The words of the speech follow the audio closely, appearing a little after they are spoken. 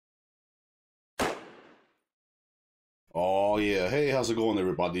Oh yeah, hey, how's it going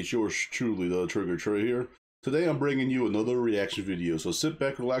everybody? It's yours truly, the Trigger Trey here. Today I'm bringing you another reaction video, so sit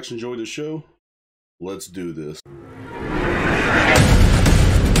back, relax, enjoy the show. Let's do this.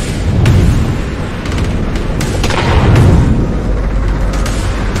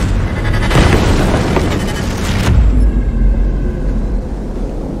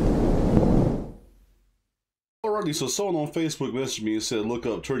 Alrighty, so someone on Facebook messaged me and said, look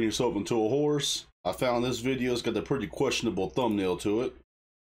up Turn Yourself Into a Horse. I found this video, it's got a pretty questionable thumbnail to it.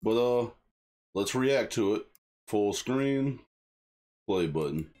 But let's react to it. Full screen, play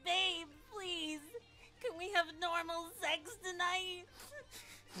button. Babe, please, can we have normal sex tonight?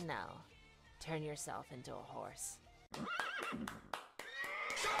 No. Turn yourself into a horse.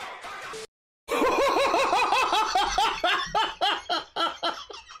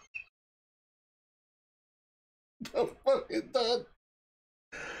 The fuck is that?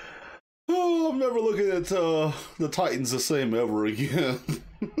 Oh, I'm never looking at the Titans the same ever again.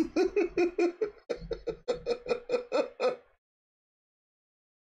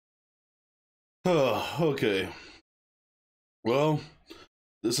 Okay. Well,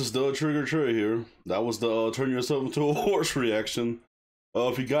 this is the Trigger Trey here. That was the Turn Yourself Into a Horse reaction.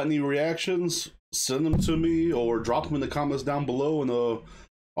 If you got any reactions, send them to me or drop them in the comments down below, and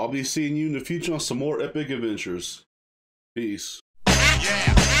I'll be seeing you in the future on some more epic adventures. Peace. Yeah,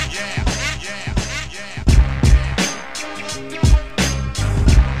 yeah, yeah, yeah.